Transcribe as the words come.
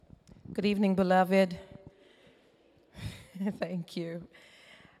Good evening, beloved. Thank you.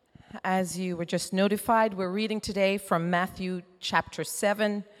 As you were just notified, we're reading today from Matthew chapter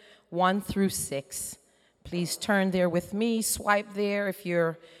 7, 1 through 6. Please turn there with me, swipe there. If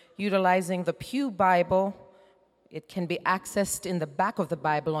you're utilizing the Pew Bible, it can be accessed in the back of the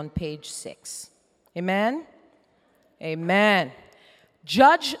Bible on page 6. Amen? Amen.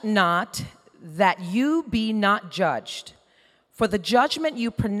 Judge not that you be not judged. For the judgment you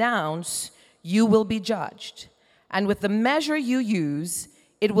pronounce, you will be judged. And with the measure you use,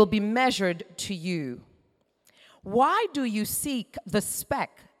 it will be measured to you. Why do you seek the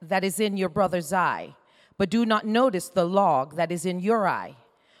speck that is in your brother's eye, but do not notice the log that is in your eye?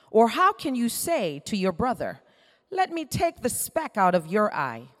 Or how can you say to your brother, let me take the speck out of your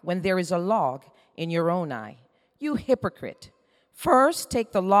eye, when there is a log in your own eye? You hypocrite. First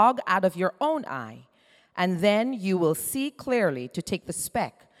take the log out of your own eye, and then you will see clearly to take the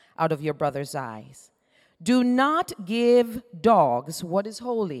speck out of your brother's eyes. Do not give dogs what is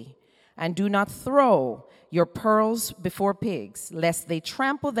holy, and do not throw your pearls before pigs, lest they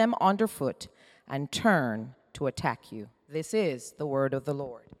trample them underfoot and turn to attack you. This is the word of the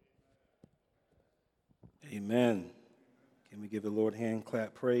Lord. Amen. Can we give the Lord hand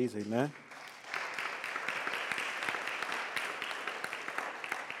clap praise? Amen.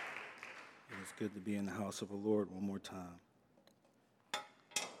 It is good to be in the house of the Lord one more time.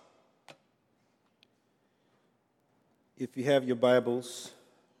 If you have your Bibles,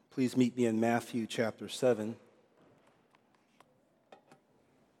 please meet me in Matthew chapter 7.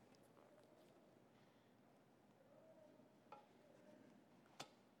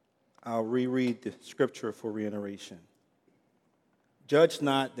 I'll reread the scripture for reiteration. Judge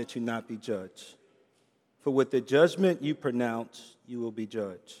not that you not be judged. For with the judgment you pronounce, you will be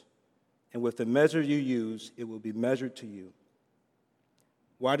judged. And with the measure you use, it will be measured to you.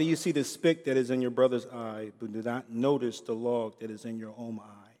 Why do you see the speck that is in your brother's eye, but do not notice the log that is in your own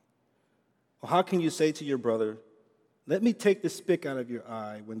eye? Or how can you say to your brother, let me take the speck out of your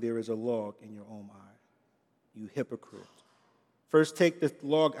eye when there is a log in your own eye? You hypocrite. First take the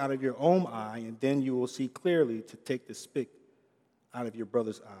log out of your own eye, and then you will see clearly to take the speck out of your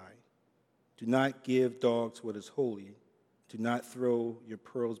brother's eye. Do not give dogs what is holy. Do not throw your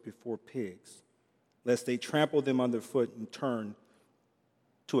pearls before pigs, lest they trample them underfoot and turn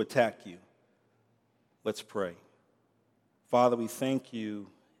to attack you. Let's pray. Father, we thank you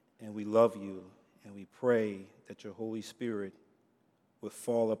and we love you, and we pray that your Holy Spirit would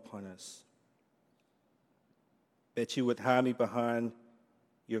fall upon us, that you would hide me behind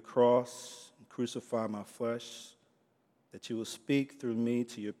your cross and crucify my flesh, that you will speak through me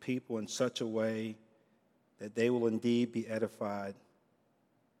to your people in such a way that they will indeed be edified,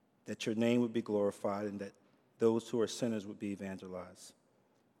 that your name would be glorified, and that those who are sinners would be evangelized.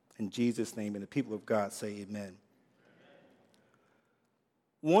 In Jesus' name, and the people of God say amen.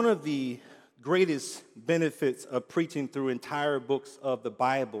 One of the greatest benefits of preaching through entire books of the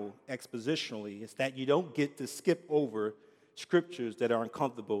Bible expositionally is that you don't get to skip over scriptures that are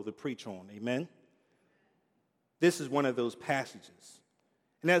uncomfortable to preach on. Amen? This is one of those passages.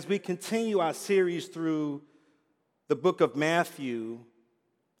 And as we continue our series through the book of Matthew,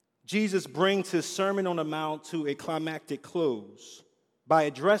 Jesus brings his Sermon on the Mount to a climactic close by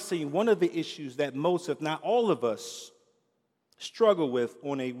addressing one of the issues that most, if not all of us, struggle with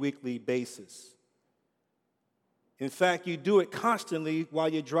on a weekly basis. In fact, you do it constantly while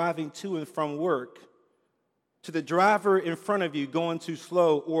you're driving to and from work, to the driver in front of you going too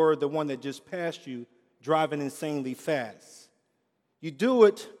slow, or the one that just passed you driving insanely fast. You do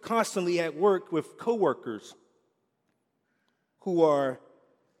it constantly at work with coworkers who are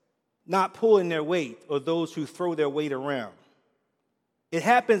not pulling their weight, or those who throw their weight around. It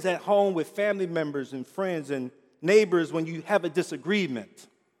happens at home with family members and friends and neighbors when you have a disagreement.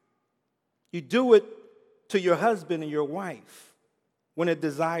 You do it to your husband and your wife when a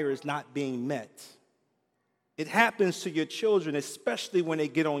desire is not being met. It happens to your children, especially when they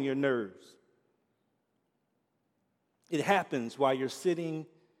get on your nerves. It happens while you're sitting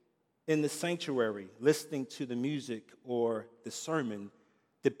in the sanctuary listening to the music or the sermon,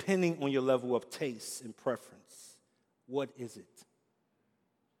 depending on your level of taste and preference. What is it?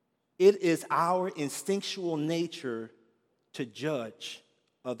 It is our instinctual nature to judge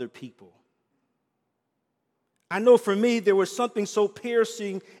other people. I know for me, there was something so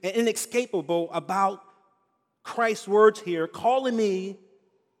piercing and inescapable about Christ's words here, calling me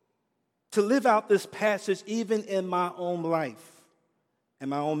to live out this passage even in my own life, in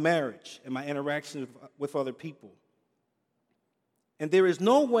my own marriage, in my interactions with other people. And there is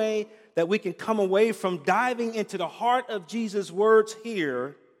no way that we can come away from diving into the heart of Jesus' words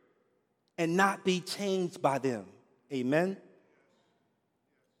here and not be changed by them. Amen.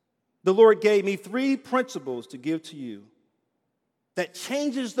 The Lord gave me 3 principles to give to you that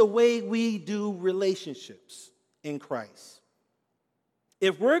changes the way we do relationships in Christ.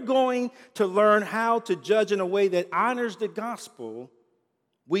 If we're going to learn how to judge in a way that honors the gospel,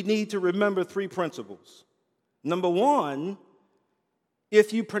 we need to remember 3 principles. Number 1,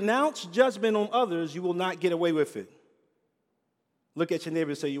 if you pronounce judgment on others, you will not get away with it. Look at your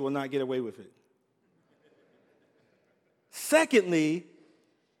neighbor and say, you will not get away with it. Secondly,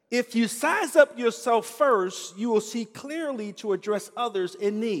 if you size up yourself first, you will see clearly to address others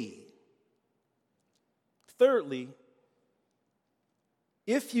in need. Thirdly,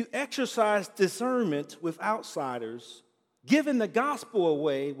 if you exercise discernment with outsiders, giving the gospel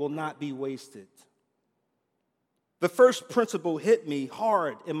away will not be wasted. The first principle hit me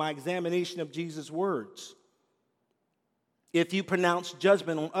hard in my examination of Jesus' words. If you pronounce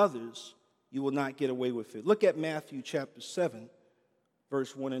judgment on others, you will not get away with it. Look at Matthew chapter 7,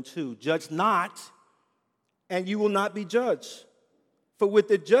 verse 1 and 2. Judge not, and you will not be judged. For with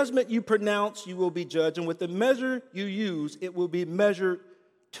the judgment you pronounce, you will be judged, and with the measure you use, it will be measured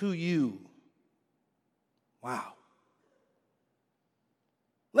to you. Wow.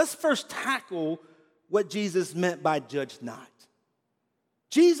 Let's first tackle what Jesus meant by judge not.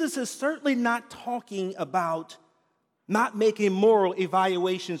 Jesus is certainly not talking about not making moral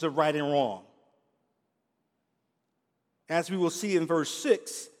evaluations of right and wrong. As we will see in verse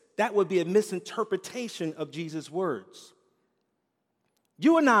 6, that would be a misinterpretation of Jesus' words.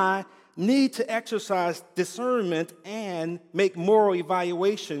 You and I need to exercise discernment and make moral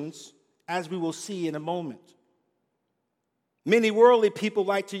evaluations, as we will see in a moment. Many worldly people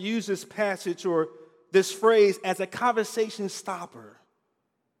like to use this passage or this phrase as a conversation stopper.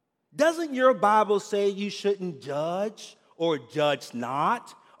 Doesn't your Bible say you shouldn't judge or judge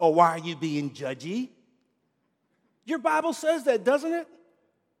not? Or why are you being judgy? Your Bible says that, doesn't it?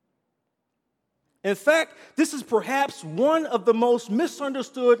 In fact, this is perhaps one of the most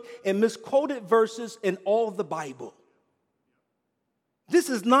misunderstood and misquoted verses in all of the Bible. This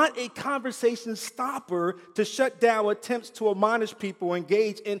is not a conversation stopper to shut down attempts to admonish people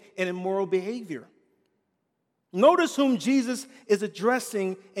engaged in immoral behavior. Notice whom Jesus is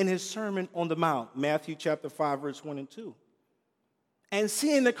addressing in his Sermon on the Mount, Matthew chapter 5, verse 1 and 2. And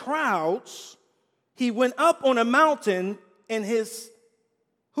seeing the crowds, he went up on a mountain, and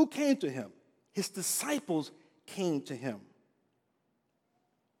who came to him? His disciples came to him.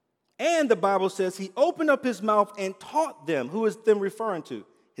 And the Bible says he opened up his mouth and taught them. Who is them referring to?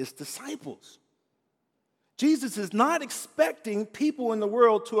 His disciples. Jesus is not expecting people in the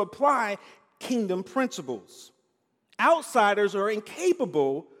world to apply kingdom principles. Outsiders are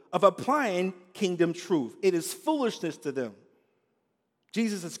incapable of applying kingdom truth. It is foolishness to them.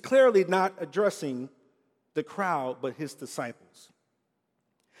 Jesus is clearly not addressing the crowd, but his disciples.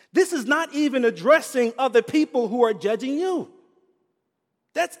 This is not even addressing other people who are judging you.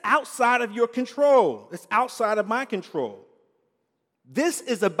 That's outside of your control. It's outside of my control. This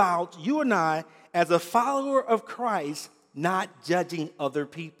is about you and I, as a follower of Christ, not judging other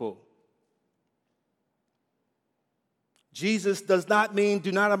people. Jesus does not mean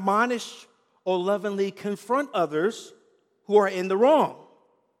do not admonish or lovingly confront others who are in the wrong.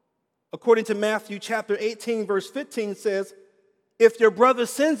 According to Matthew chapter 18, verse 15 says, if your brother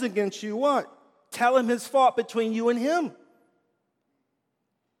sins against you, what? Tell him his fault between you and him.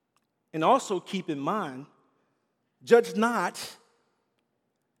 And also keep in mind, judge not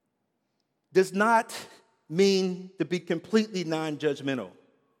does not mean to be completely non-judgmental.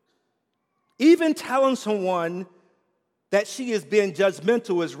 Even telling someone that she is being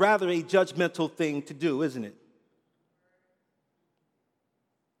judgmental is rather a judgmental thing to do, isn't it?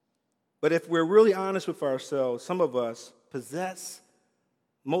 But if we're really honest with ourselves, most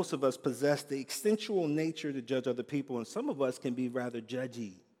of us possess the instinctual nature to judge other people, and some of us can be rather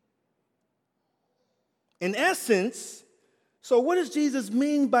judgy. In essence, so what does Jesus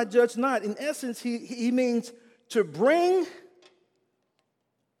mean by judge not? In essence, he means to bring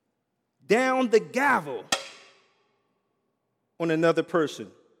down the gavel on another person.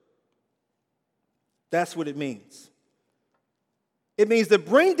 That's what it means. It means to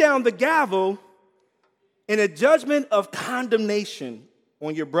bring down the gavel in a judgment of condemnation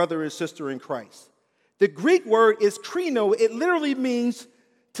on your brother and sister in Christ. The Greek word is krino. It literally means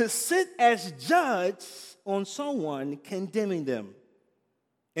to sit as judge on someone, condemning them.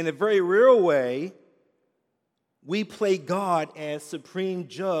 In a very real way, we play God as supreme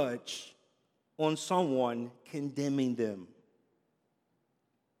judge on someone, condemning them.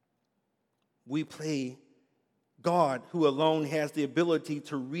 We play God, who alone has the ability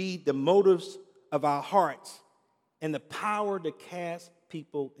to read the motives of our hearts and the power to cast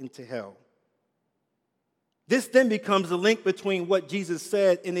people into hell. This then becomes the link between what Jesus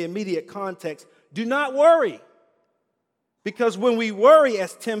said in the immediate context, do not worry. Because when we worry,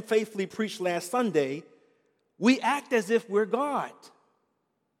 as Tim faithfully preached last Sunday, we act as if we're God.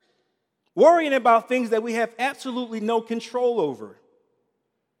 Worrying about things that we have absolutely no control over.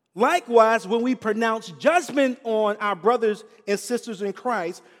 Likewise, when we pronounce judgment on our brothers and sisters in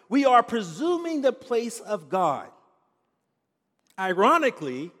Christ, we are presuming the place of God.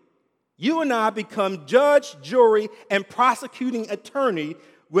 Ironically, you and I become judge, jury, and prosecuting attorney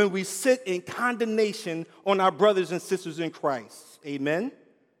when we sit in condemnation on our brothers and sisters in Christ. Amen?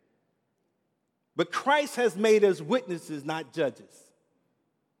 But Christ has made us witnesses, not judges.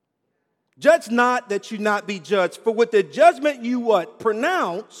 Judge not that you not be judged, for with the judgment you what?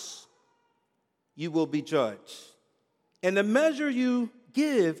 Pronounce, you will be judged. And the measure you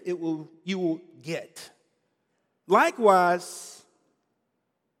give, you will get. Likewise,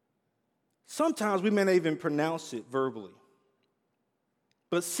 sometimes we may not even pronounce it verbally.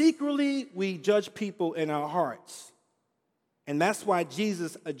 But secretly, we judge people in our hearts. And that's why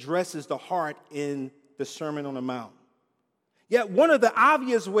Jesus addresses the heart in the Sermon on the Mount. Yet one of the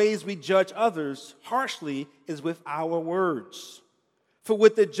obvious ways we judge others harshly is with our words. For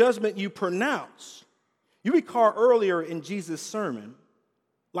with the judgment you pronounce, you recall earlier in Jesus' sermon,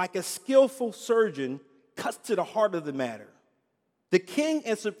 like a skillful surgeon cuts to the heart of the matter. The king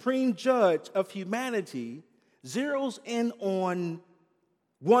and supreme judge of humanity zeroes in on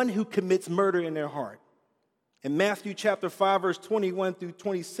one who commits murder in their heart. In Matthew chapter 5, verse 21 through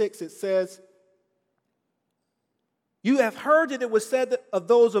 26, it says, you have heard that it was said of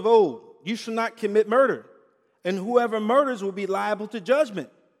those of old, you shall not commit murder, and whoever murders will be liable to judgment.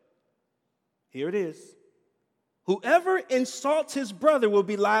 Here it is. Whoever insults his brother will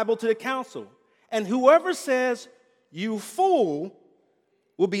be liable to the council, and whoever says, you fool,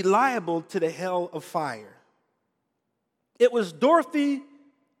 will be liable to the hell of fire. It was Dorothy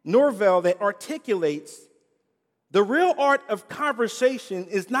Norvell that articulates the real art of conversation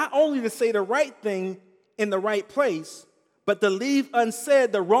is not only to say the right thing in the right place, but to leave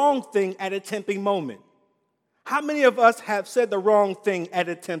unsaid the wrong thing at a tempting moment. How many of us have said the wrong thing at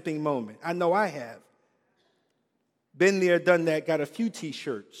a tempting moment? I know I have. Been there, done that, got a few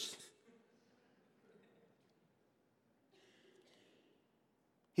t-shirts.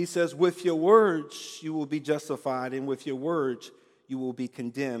 He says, with your words you will be justified, and with your words you will be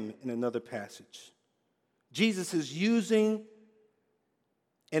condemned, in another passage. Jesus is using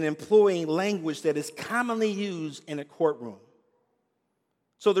and employing language that is commonly used in a courtroom.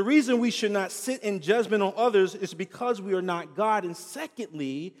 So the reason we should not sit in judgment on others is because we are not God. And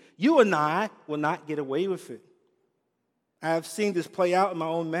secondly, you and I will not get away with it. I have seen this play out in my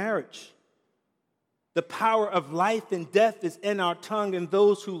own marriage. The power of life and death is in our tongue, and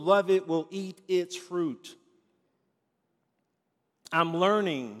those who love it will eat its fruit. I'm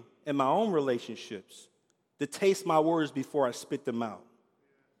learning in my own relationships to taste my words before I spit them out.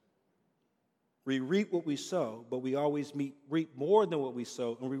 We reap what we sow, but we always reap more than what we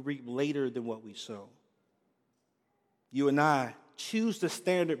sow, and we reap later than what we sow. You and I choose the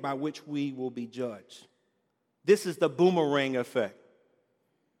standard by which we will be judged. This is the boomerang effect.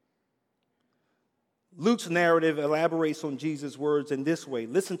 Luke's narrative elaborates on Jesus' words in this way.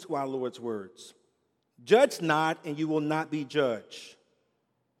 Listen to our Lord's words. Judge not, and you will not be judged.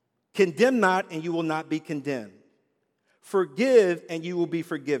 Condemn not, and you will not be condemned. Forgive, and you will be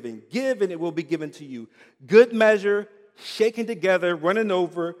forgiven. Give, and it will be given to you. Good measure, shaken together, running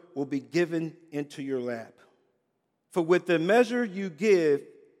over, will be given into your lap. For with the measure you give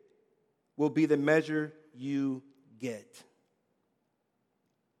will be the measure you get.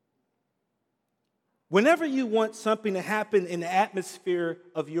 Whenever you want something to happen in the atmosphere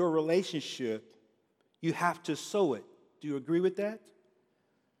of your relationship, you have to sow it. Do you agree with that?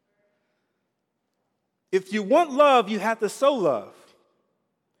 If you want love, you have to sow love.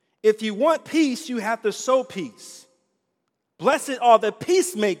 If you want peace, you have to sow peace. Blessed are the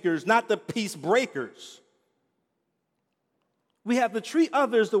peacemakers, not the peace breakers. We have to treat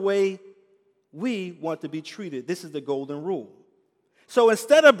others the way we want to be treated. This is the golden rule. So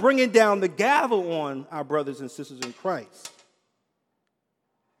instead of bringing down the gavel on our brothers and sisters in Christ,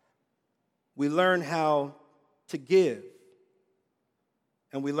 we learn how to give,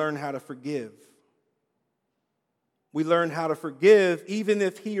 and we learn how to forgive. We learn how to forgive even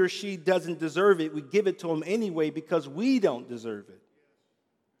if he or she doesn't deserve it. We give it to him anyway because we don't deserve it.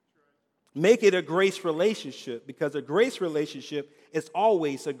 Make it a grace relationship, because a grace relationship is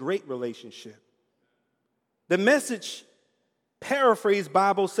always a great relationship. The Message Paraphrase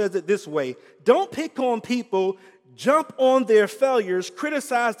Bible says it this way: don't pick on people, jump on their failures,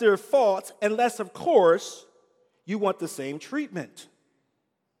 criticize their faults, unless, of course, you want the same treatment.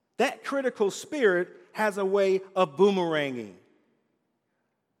 That critical spirit has a way of boomeranging.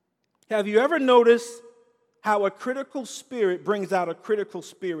 Have you ever noticed how a critical spirit brings out a critical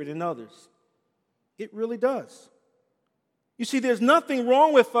spirit in others? It really does. You see, there's nothing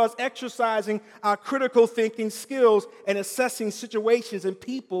wrong with us exercising our critical thinking skills and assessing situations and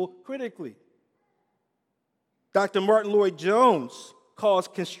people critically. Dr. Martin Lloyd-Jones calls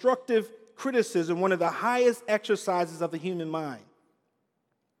constructive criticism one of the highest exercises of the human mind.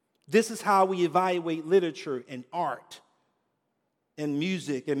 This is how we evaluate literature and art and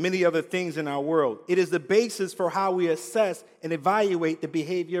music and many other things in our world. It is the basis for how we assess and evaluate the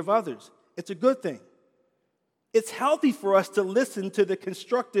behavior of others. It's a good thing. It's healthy for us to listen to the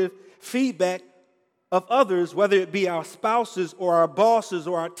constructive feedback of others, whether it be our spouses or our bosses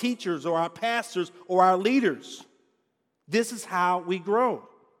or our teachers or our pastors or our leaders. This is how we grow.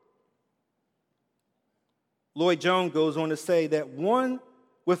 Lloyd-Jones goes on to say that one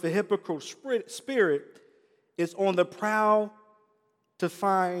with a hypocritical spirit is on the prowl to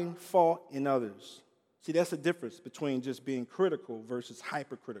find fault in others. See, that's the difference between just being critical versus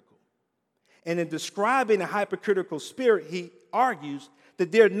hypercritical. And in describing a hypercritical spirit, he argues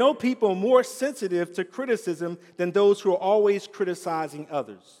that there are no people more sensitive to criticism than those who are always criticizing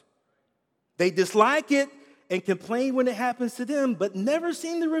others. They dislike it and complain when it happens to them, but never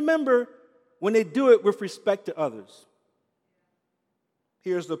seem to remember when they do it with respect to others.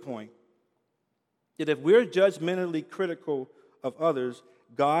 Here's the point: that if we're judgmentally critical of others,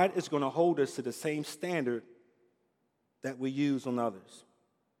 God is going to hold us to the same standard that we use on others.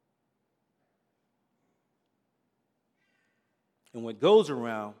 And what goes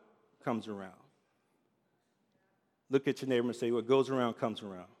around comes around. Look at your neighbor and say, what goes around comes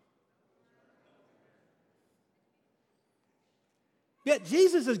around. Yet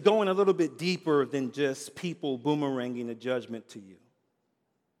Jesus is going a little bit deeper than just people boomeranging a judgment to you.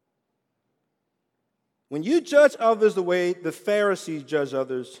 When you judge others the way the Pharisees judge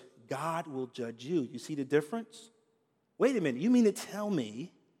others, God will judge you. You see the difference? Wait a minute, you mean to tell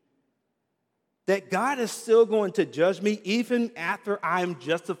me that God is still going to judge me even after I'm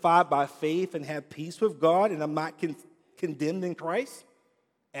justified by faith and have peace with God and I'm not condemned in Christ?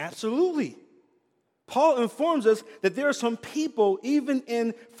 Absolutely. Paul informs us that there are some people, even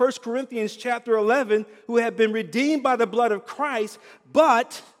in 1 Corinthians chapter 11, who have been redeemed by the blood of Christ,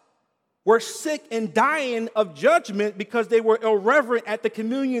 but were sick and dying of judgment because they were irreverent at the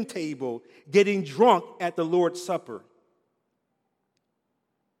communion table, getting drunk at the Lord's Supper.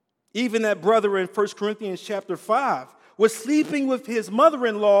 Even that brother in 1 Corinthians chapter 5 was sleeping with his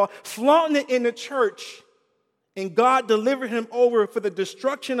mother-in-law, flaunting it in the church, and God delivered him over for the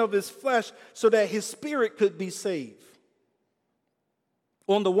destruction of his flesh so that his spirit could be saved.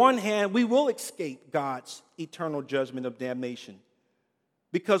 On the one hand, we will escape God's eternal judgment of damnation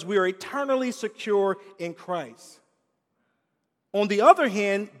because we are eternally secure in Christ. On the other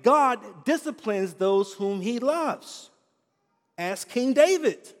hand, God disciplines those whom he loves. Ask King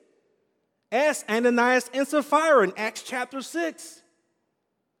David. Ask Ananias and Sapphira in Acts chapter 6.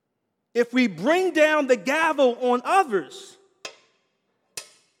 If we bring down the gavel on others,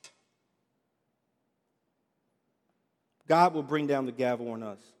 God will bring down the gavel on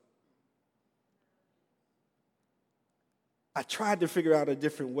us. I tried to figure out a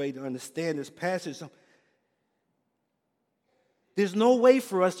different way to understand this passage. There's no way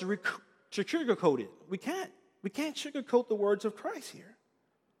for us to sugarcoat it. We can't. We can't sugarcoat the words of Christ here.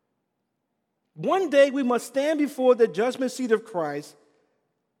 One day we must stand before the judgment seat of Christ,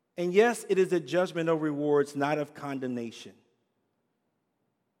 and yes, it is a judgment of rewards, not of condemnation.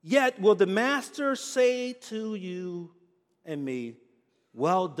 Yet will the master say to you and me,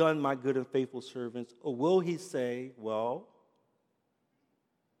 well done, my good and faithful servants, or will he say, well,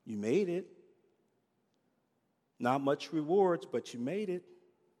 you made it. Not much rewards, but you made it.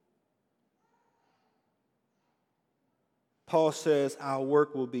 Paul says our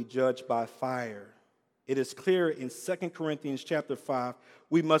work will be judged by fire. It is clear in 2 Corinthians chapter 5,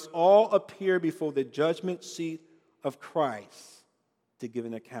 we must all appear before the judgment seat of Christ to give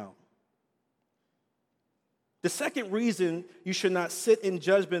an account. The second reason you should not sit in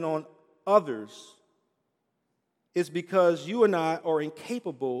judgment on others is because you and I are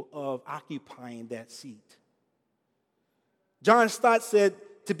incapable of occupying that seat. John Stott said,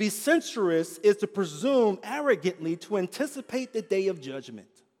 to be censorious is to presume arrogantly to anticipate the day of judgment,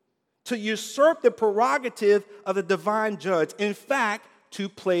 to usurp the prerogative of the divine judge, in fact, to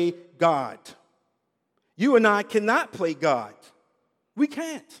play God. You and I cannot play God. We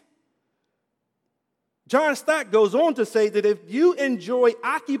can't. John Stott goes on to say that if you enjoy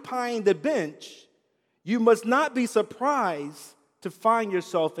occupying the bench, you must not be surprised to find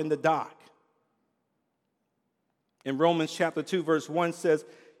yourself in the dock. In Romans chapter 2, verse 1 says,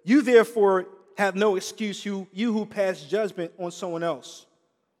 you therefore have no excuse, you who pass judgment on someone else.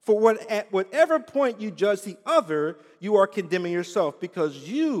 For at whatever point you judge the other, you are condemning yourself, because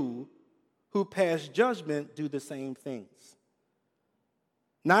you who pass judgment do the same things.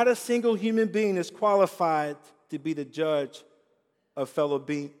 Not a single human being is qualified to be the judge of fellow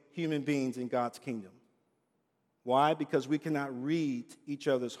human beings in God's kingdom. Why? Because we cannot read each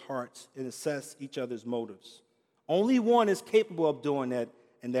other's hearts and assess each other's motives. Only one is capable of doing that,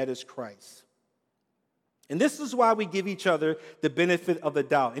 and that is Christ. And this is why we give each other the benefit of the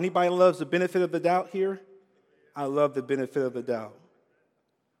doubt. Anybody loves the benefit of the doubt here? I love the benefit of the doubt.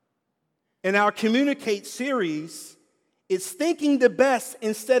 In our Communicate series, it's thinking the best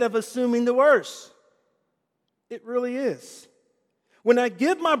instead of assuming the worst. It really is. When I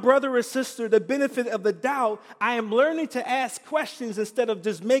give my brother or sister the benefit of the doubt, I am learning to ask questions instead of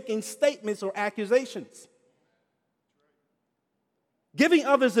just making statements or accusations. Giving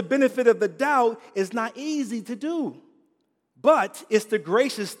others the benefit of the doubt is not easy to do, but it's the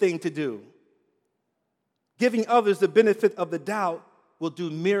gracious thing to do. Giving others the benefit of the doubt will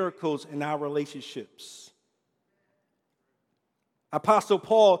do miracles in our relationships. Apostle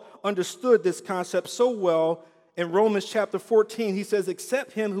Paul understood this concept so well. In Romans chapter 14, he says,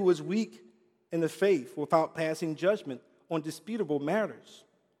 accept him who is weak in the faith without passing judgment on disputable matters.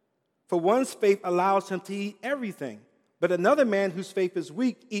 For one's faith allows him to eat everything, but another man whose faith is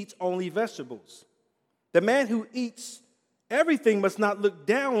weak eats only vegetables. The man who eats everything must not look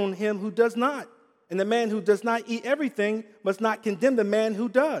down on him who does not, and the man who does not eat everything must not condemn the man who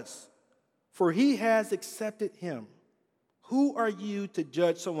does, for he has accepted him. Who are you to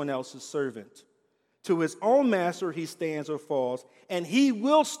judge someone else's servant? To his own master he stands or falls, and he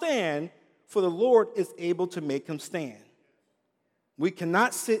will stand, for the Lord is able to make him stand. We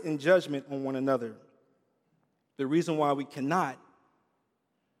cannot sit in judgment on one another. The reason why we cannot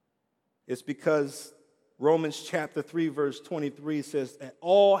is because Romans chapter 3, verse 23 says that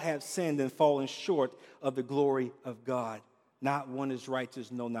all have sinned and fallen short of the glory of God. Not one is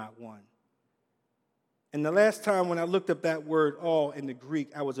righteous, no, not one. And the last time when I looked up that word all in the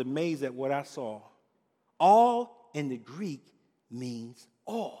Greek, I was amazed at what I saw. All in the Greek means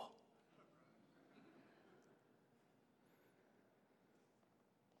all.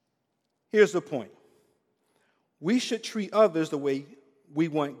 Here's the point. We should treat others the way we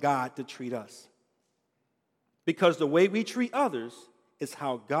want God to treat us. Because the way we treat others is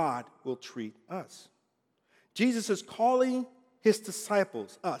how God will treat us. Jesus is calling his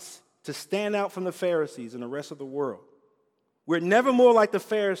disciples, us, to stand out from the Pharisees and the rest of the world. We're never more like the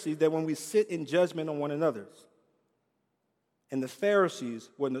Pharisees than when we sit in judgment on one another. And the Pharisees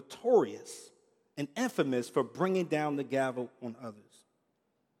were notorious and infamous for bringing down the gavel on others.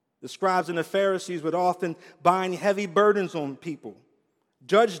 The scribes and the Pharisees would often bind heavy burdens on people,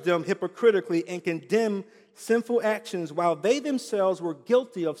 judge them hypocritically, and condemn sinful actions while they themselves were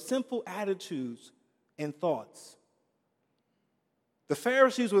guilty of sinful attitudes and thoughts. The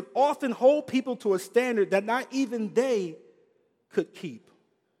Pharisees would often hold people to a standard that not even they could keep.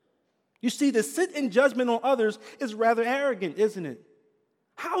 You see, to sit in judgment on others is rather arrogant, isn't it?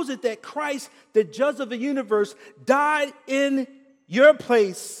 How is it that Christ, the judge of the universe, died in your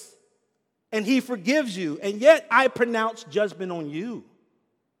place and he forgives you, and yet I pronounce judgment on you?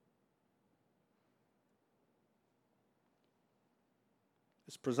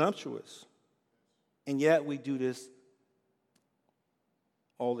 It's presumptuous. And yet we do this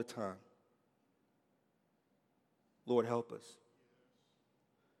all the time. Lord, help us.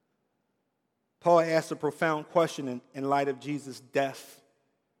 Paul asked a profound question in light of Jesus' death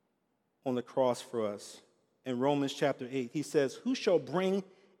on the cross for us. In Romans chapter 8, he says, who shall bring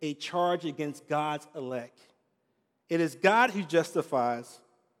a charge against God's elect? It is God who justifies.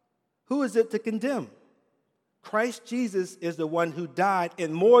 Who is it to condemn? Christ Jesus is the one who died,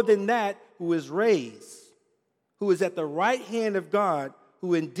 and more than that, who is raised, who is at the right hand of God,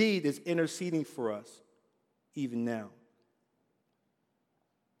 who indeed is interceding for us even now.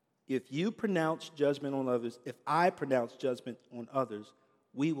 If you pronounce judgment on others, if I pronounce judgment on others,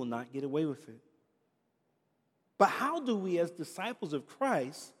 we will not get away with it. But how do we, as disciples of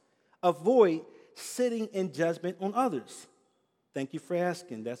Christ, avoid sitting in judgment on others? Thank you for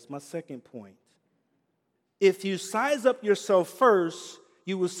asking. That's my second point. If you size up yourself first,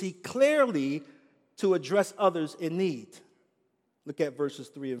 you will see clearly to address others in need. Look at verses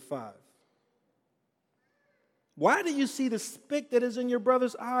 3 and 5. Why do you see the speck that is in your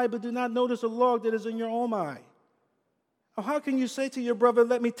brother's eye, but do not notice the log that is in your own eye? Or how can you say to your brother,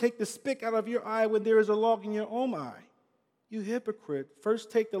 let me take the speck out of your eye when there is a log in your own eye? You hypocrite,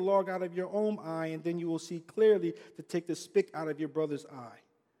 first take the log out of your own eye, and then you will see clearly to take the speck out of your brother's eye.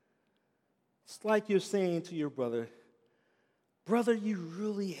 It's like you're saying to your brother, brother, you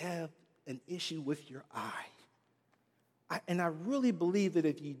really have an issue with your eye. And I really believe that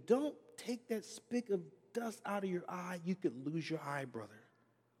if you don't take that speck of dust out of your eye, you could lose your eye, brother.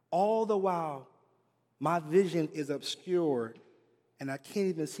 All the while, my vision is obscured, and I can't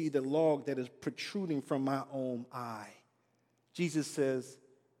even see the log that is protruding from my own eye. Jesus says,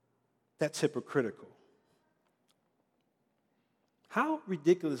 that's hypocritical. How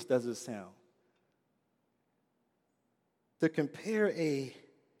ridiculous does it sound to compare a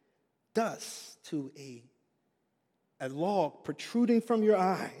dust to a log protruding from your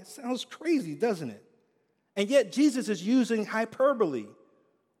eye? It sounds crazy, doesn't it? And yet Jesus is using hyperbole,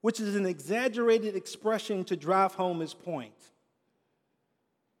 which is an exaggerated expression to drive home his point.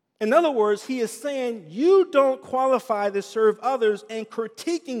 In other words, he is saying you don't qualify to serve others and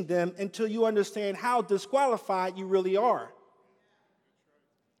critiquing them until you understand how disqualified you really are.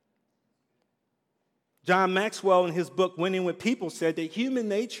 John Maxwell, in his book Winning with People, said that human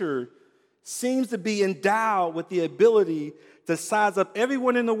nature seems to be endowed with the ability to size up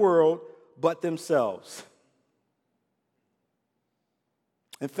everyone in the world but themselves.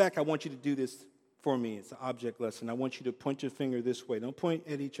 In fact, I want you to do this for me. It's an object lesson. I want you to point your finger this way. Don't point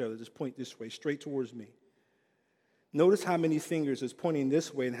at each other. Just point this way, straight towards me. Notice how many fingers is pointing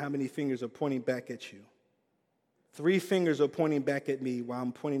this way and how many fingers are pointing back at you. 3 fingers are pointing back at me while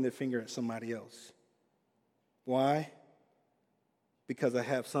I'm pointing the finger at somebody else. Why? Because I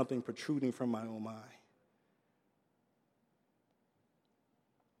have something protruding from my own eye.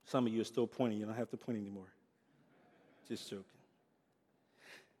 Some of you are still pointing. You don't have to point anymore. Just joking.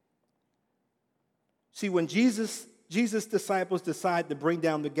 See, when Jesus' disciples decide to bring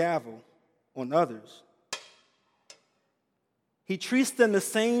down the gavel on others, he treats them the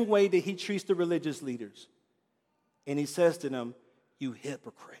same way that he treats the religious leaders. And he says to them, you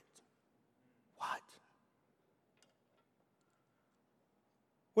hypocrite. What?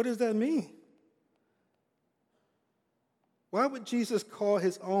 What does that mean? Why would Jesus call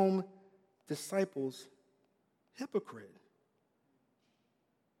his own disciples hypocrite?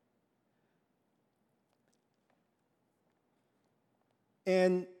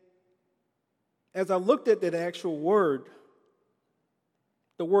 And as I looked at that actual word,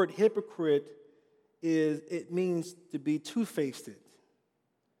 the word hypocrite it means to be two-faced.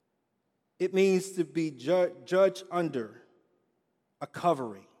 It means to be judged under a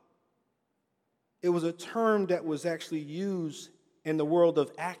covering. It was a term that was actually used in the world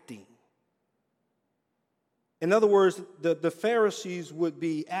of acting. In other words, the Pharisees would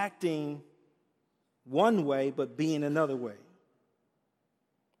be acting one way but being another way.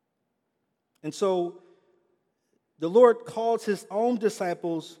 And so the Lord calls his own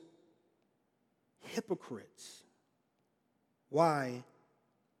disciples hypocrites. Why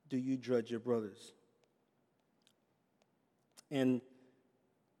do you judge your brothers? And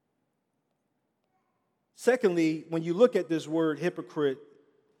secondly, when you look at this word hypocrite,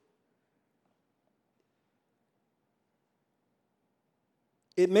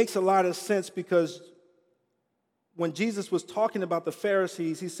 it makes a lot of sense because when Jesus was talking about the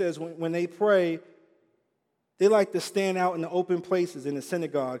Pharisees, he says when they pray, they like to stand out in the open places, in the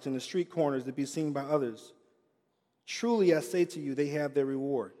synagogues, in the street corners to be seen by others. Truly, I say to you, they have their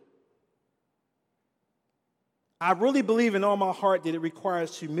reward. I really believe in all my heart that it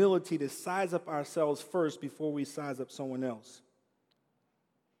requires humility to size up ourselves first before we size up someone else.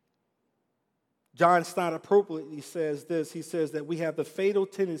 John Stott appropriately says this. He says that we have the fatal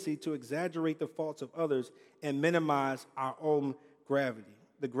tendency to exaggerate the faults of others and minimize our own gravity,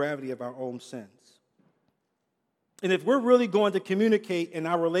 the gravity of our own sins. And if we're really going to communicate in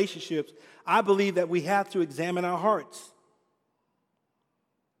our relationships, I believe that we have to examine our hearts.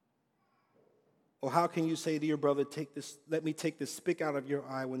 Or how can you say to your brother, let me take the speck out of your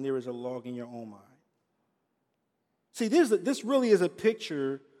eye when there is a log in your own eye? See, this really is a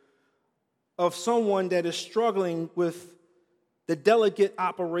picture of someone that is struggling with the delicate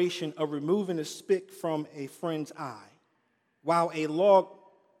operation of removing a speck from a friend's eye, while a log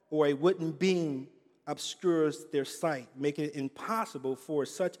or a wooden beam obscures their sight, making it impossible for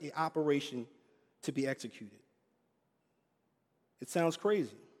such an operation to be executed. It sounds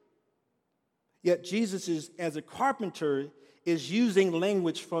crazy. Yet Jesus, as a carpenter, is using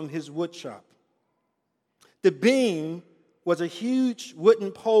language from his wood shop. The beam was a huge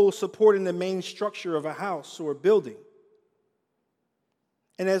wooden pole supporting the main structure of a house or a building.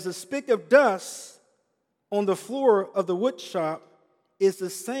 And as a speck of dust on the floor of the wood shop is the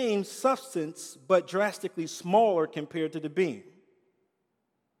same substance but drastically smaller compared to the beam.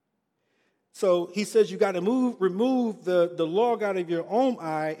 So he says you got to remove the log out of your own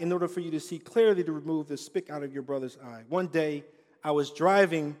eye in order for you to see clearly, to remove the speck out of your brother's eye. One day I was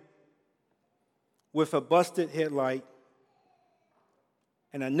driving with a busted headlight,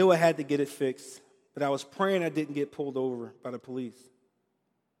 and I knew I had to get it fixed, but I was praying I didn't get pulled over by the police.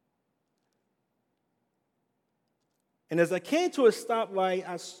 And as I came to a stoplight,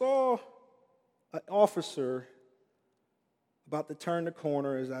 I saw an officer about to turn the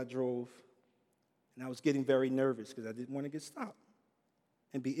corner as I drove, and I was getting very nervous because I didn't want to get stopped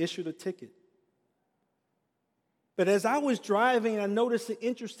and be issued a ticket. But as I was driving, I noticed an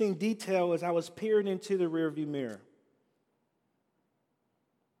interesting detail as I was peering into the rearview mirror.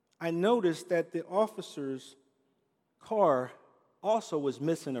 I noticed that the officer's car also was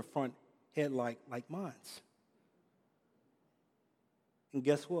missing a front headlight like mine's. And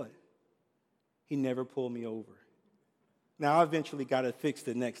guess what? He never pulled me over. Now, I eventually got it fixed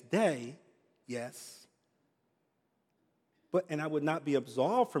the next day, yes. And I would not be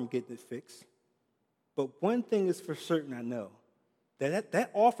absolved from getting it fixed. But one thing is for certain I know, that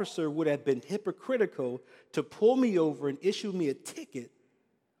officer would have been hypocritical to pull me over and issue me a ticket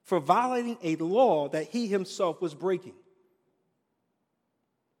for violating a law that he himself was breaking.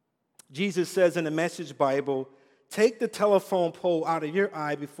 Jesus says in the Message Bible, take the telephone pole out of your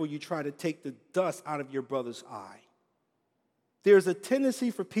eye before you try to take the dust out of your brother's eye. There's a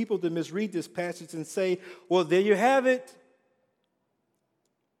tendency for people to misread this passage and say, well, there you have it.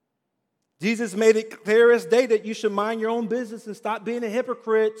 Jesus made it clear as day that you should mind your own business and stop being a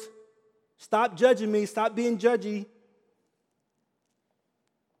hypocrite. Stop judging me. Stop being judgy.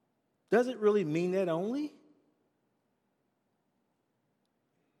 Does it really mean that only?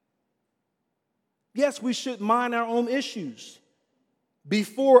 Yes, we should mind our own issues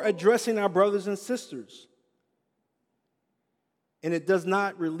before addressing our brothers and sisters. And it does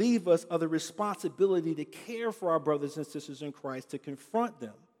not relieve us of the responsibility to care for our brothers and sisters in Christ, to confront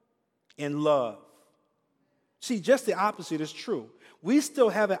them in love. See, just the opposite is true. We still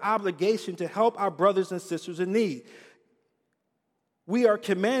have an obligation to help our brothers and sisters in need. We are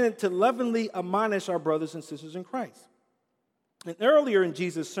commanded to lovingly admonish our brothers and sisters in Christ. And earlier in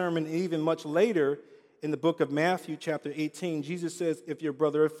Jesus' sermon, and even much later in the book of Matthew, chapter 18, Jesus says, if your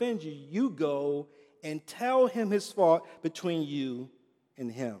brother offends you, you go and tell him his fault between you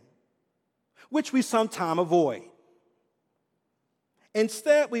and him, which we sometimes avoid.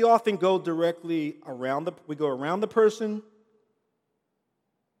 Instead, we often go directly around the person.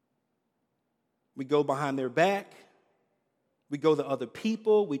 We go behind their back. We go to other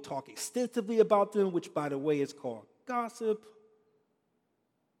people. We talk extensively about them, which, by the way, is called gossip.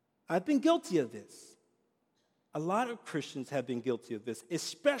 I've been guilty of this. A lot of Christians have been guilty of this,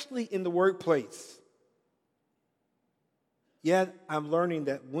 especially in the workplace. Yet, I'm learning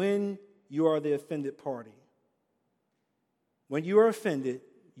that when you are the offended party, when you are offended,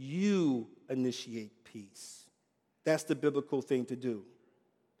 you initiate peace. That's the biblical thing to do.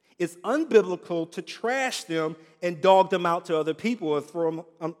 It's unbiblical to trash them and dog them out to other people or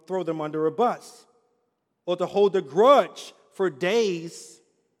throw them under a bus, or to hold a grudge for days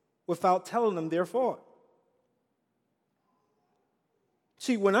without telling them their fault.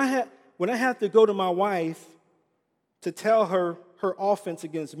 See, when I have to go to my wife to tell her offense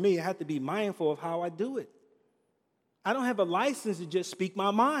against me, I have to be mindful of how I do it. I don't have a license to just speak my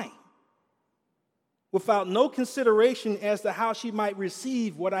mind without no consideration as to how she might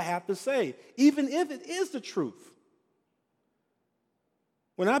receive what I have to say, even if it is the truth.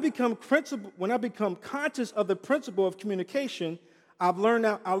 When I become conscious of the principle of communication, I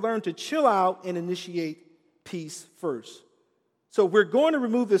learned to chill out and initiate peace first. So if we're going to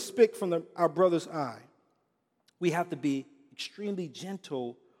remove the speck from our brother's eye, we have to be extremely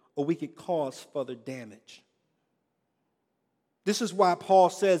gentle, or we could cause further damage. This is why Paul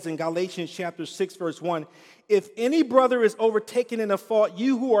says in Galatians chapter 6, verse 1, if any brother is overtaken in a fault,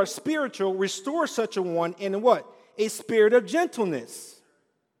 you who are spiritual, restore such a one in what? A spirit of gentleness.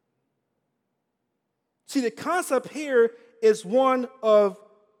 See, the concept here is one of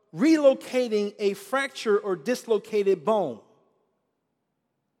relocating a fractured or dislocated bone.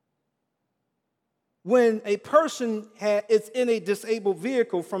 When a person is in a disabled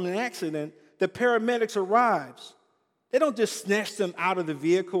vehicle from an accident, the paramedics arrives. They don't just snatch them out of the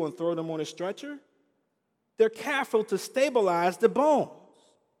vehicle and throw them on a stretcher. They're careful to stabilize the bones.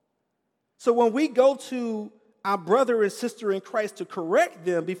 So when we go to our brother and sister in Christ to correct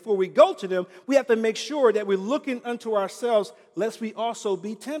them before we go to them, we have to make sure that we're looking unto ourselves lest we also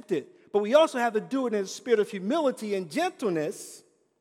be tempted. But we also have to do it in a spirit of humility and gentleness